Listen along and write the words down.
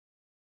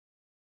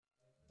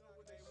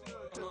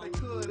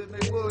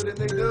good and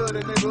they good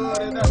and they good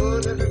and they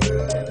good and they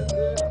good and they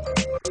good.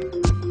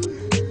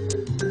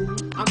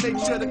 I make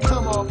sure to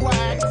come off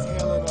wax.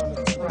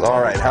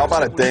 Alright, how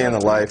about a day in the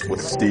life with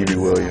Stevie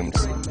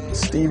Williams?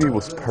 Stevie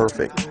was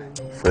perfect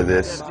for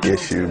this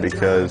issue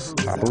because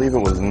I believe it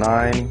was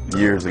 9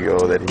 years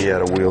ago that he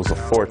had a Wheels of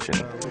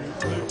Fortune.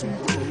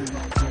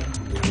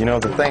 You know,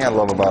 the thing I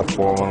love about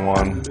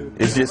 411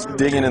 is just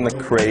digging in the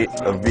crate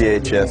of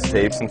VHS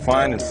tapes and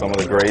finding some of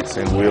the greats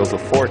in Wheels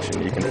of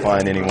Fortune. You can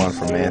find anyone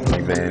from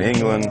Anthony Van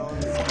Engelen,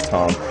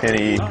 Tom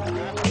Penny,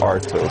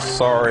 Arto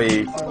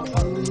Sari,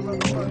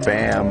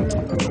 Bam.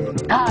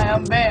 Hi,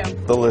 I'm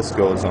Bam. The list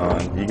goes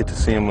on. You get to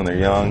see them when they're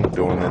young,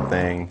 doing their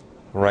thing.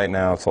 Right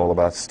now, it's all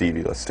about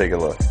Stevie. Let's take a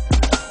look.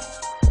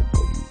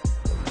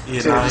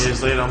 Yeah, 9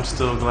 years later, I'm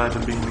still glad to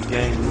be in the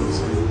game.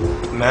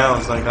 Now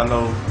it's like I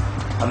know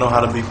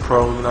how to be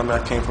pro. You know what I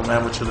mean? I came from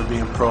amateur to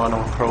being pro. I know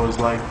what pro is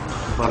like.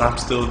 But I'm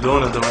still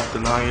doing it though after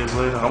 9 years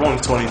later. I'm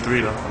only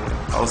 23 though. I mean,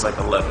 I was like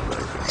 11 back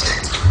then.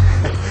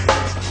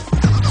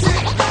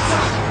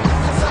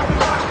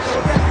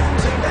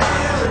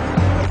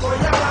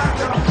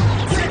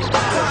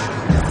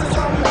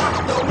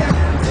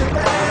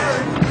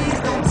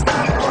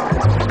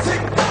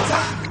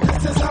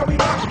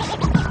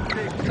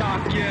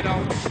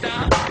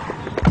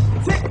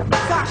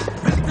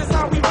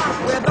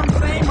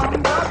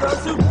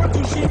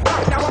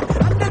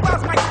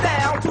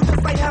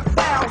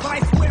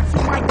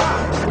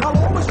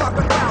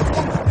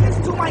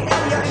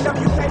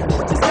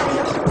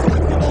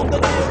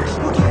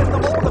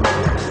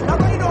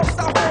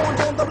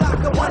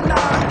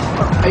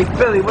 Hey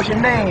Philly, what's your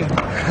name?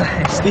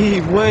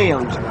 Steve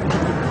Williams.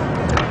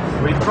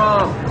 Where you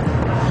from?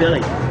 Philly.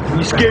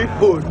 You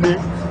skateboard,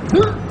 nigga.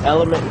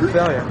 Element and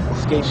Failure,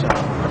 skate shop.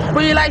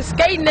 Where you like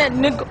skating at,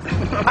 nigga?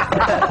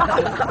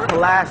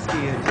 Pulaski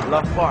is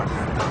Love Park,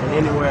 and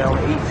anywhere on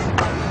the east.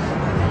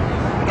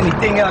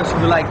 Anything else you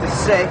would like to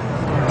say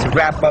to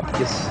wrap up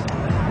this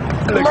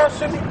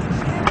Commercial?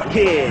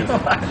 Yeah.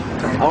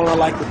 All I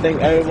like to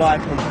thank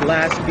everybody from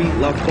Pulaski,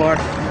 Love Park,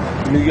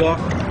 New York,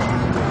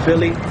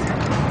 Philly,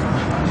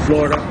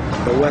 Florida,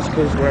 the West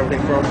Coast, wherever they're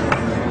from.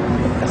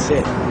 That's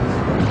it.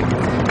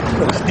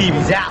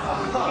 Stevie's out.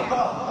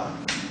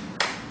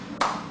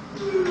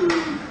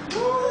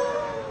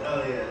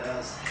 Oh yeah,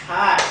 that's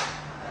hot.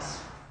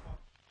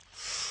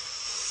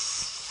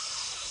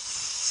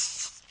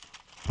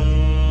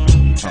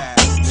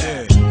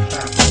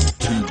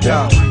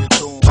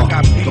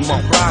 Come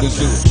on, let's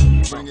do it.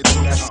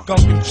 That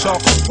skunk and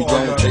chocolate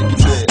water.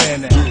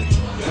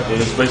 Yeah,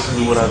 it's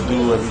basically what I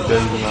do every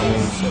day, you know what I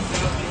mean?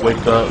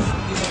 Wake up,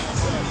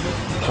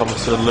 come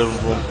to the living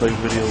room, play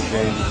video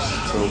games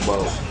till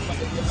about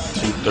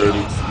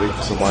 2:30, wait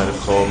for somebody to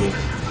call me.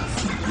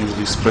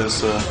 Usually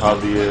Spencer,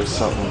 Javier,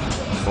 something,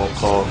 gonna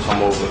call,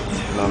 come over, you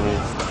know what I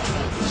mean?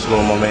 Just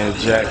with my man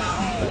Jack. I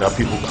got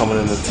people coming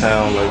into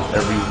town like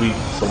every week,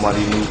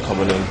 somebody new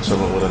coming in,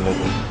 chilling with a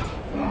nigga.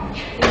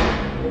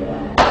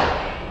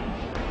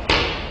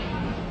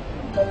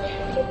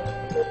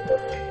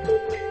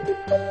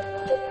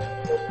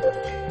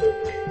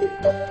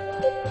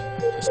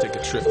 Let's take a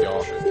trip,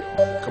 y'all.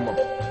 Come on.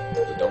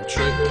 Don't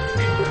trip. I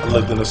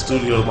lived in the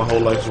studio my whole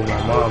life with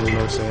my mom, you know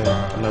what I'm saying?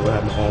 I never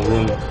had my own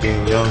room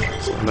being young,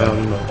 so now,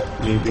 you know,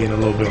 me being a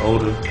little bit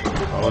older,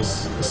 I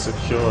was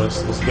secure,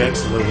 it's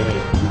gangster living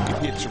here. You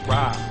can hit your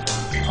ride.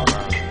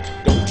 Alright.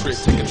 Don't trip,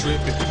 take a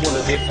trip if you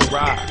wanna live the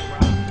ride.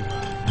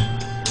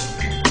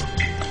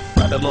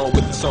 Ride along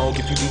with the song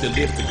if you need a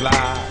lift to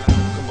glide.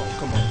 Come on,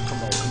 come on,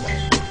 come on, come on.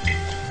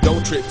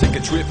 Don't trip, take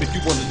a trip if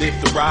you wanna live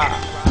the ride.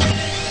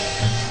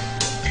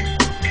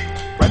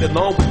 Ride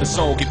along with the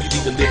song if you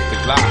need a lift to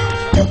glide.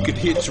 You can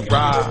hit your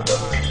ride.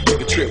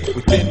 Take a trip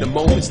within the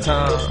moment's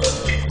time.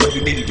 What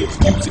you need is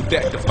music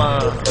that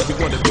defines. If you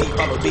wanna be,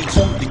 follow me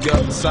to the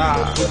other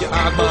side. When your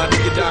eyes mind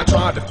and your die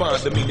trying to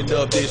find the meaning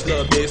of this,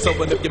 love this.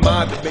 Open up your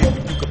mind and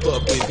maybe you can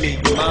fuck with me,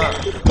 your mind.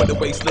 When the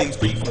way slaves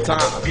free from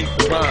time,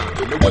 people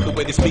rhyme. No other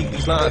way to speak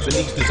these lines and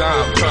each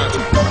design. I'm trying to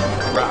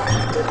ride.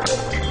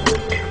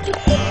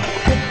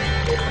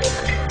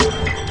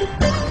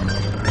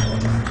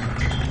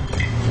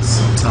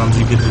 Sometimes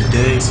you get the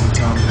day,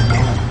 sometimes you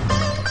don't.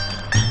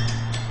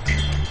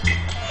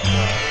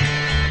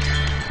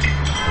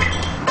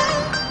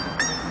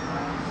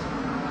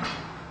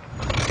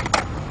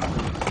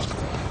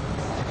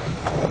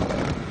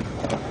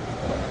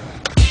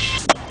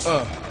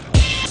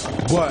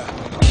 What?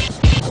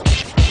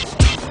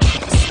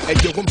 Hey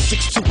yo, I'm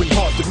 6'2" and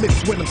hard to miss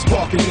when I'm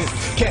sparking this.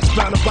 Catch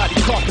blind body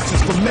carcasses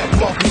from Mac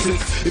Marcus's.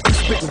 If you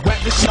spit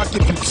whackness, I'll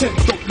give you 10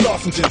 dope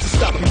lozenges to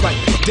stop me right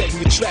dead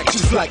in your tracks,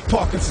 just like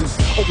Parkinson's.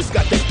 Always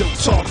got that dope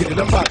targeted,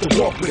 I'm about to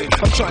walk with it.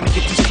 I'm trying to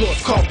get these floors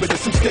carpeted,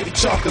 some steady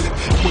chocolate.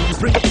 And when you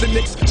bring up the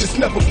Knicks, just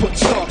never put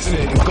stars in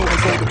it. And going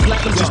gold to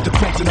platinum just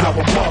depends on how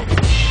I market.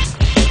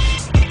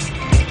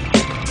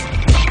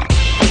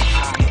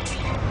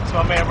 It's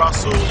my man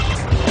Rasul.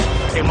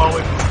 Came all the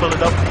way from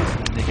Philadelphia.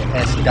 Nigga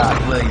S. Dot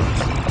Williams,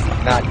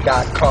 not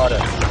Dot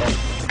Carter.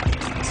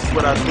 This is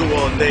what I do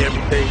all day,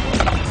 every day.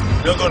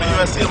 We'll go to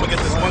USC, I'm gonna get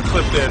this one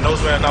clip there.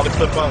 Nose ran another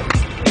clip out.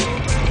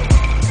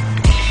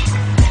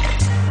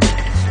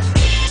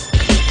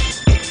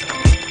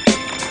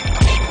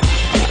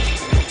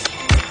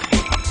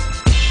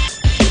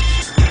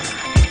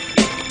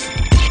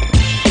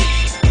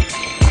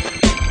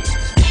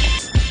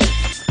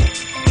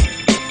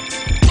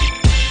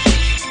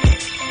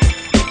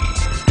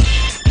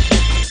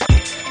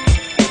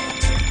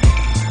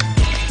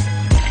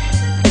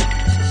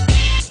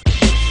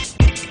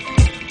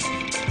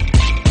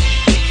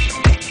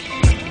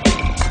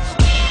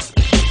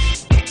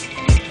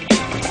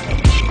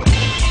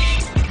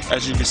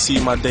 As you can see,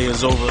 my day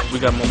is over. We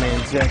got my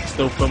man Jack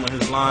still filming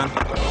his line.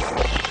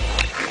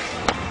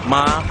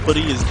 My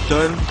hoodie is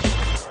done.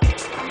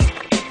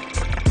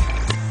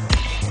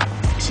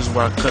 This is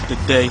where I cut the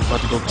day.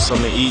 About to go get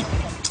something to eat.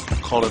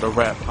 Call it a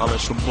wrap. Holla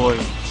at your boy.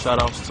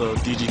 Shout outs to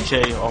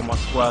DGK, all my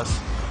squads.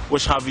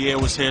 Wish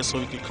Javier was here so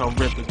he could come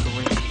rip it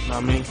Kareem. You know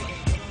what I mean?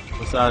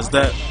 Besides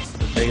that,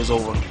 the day is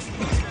over.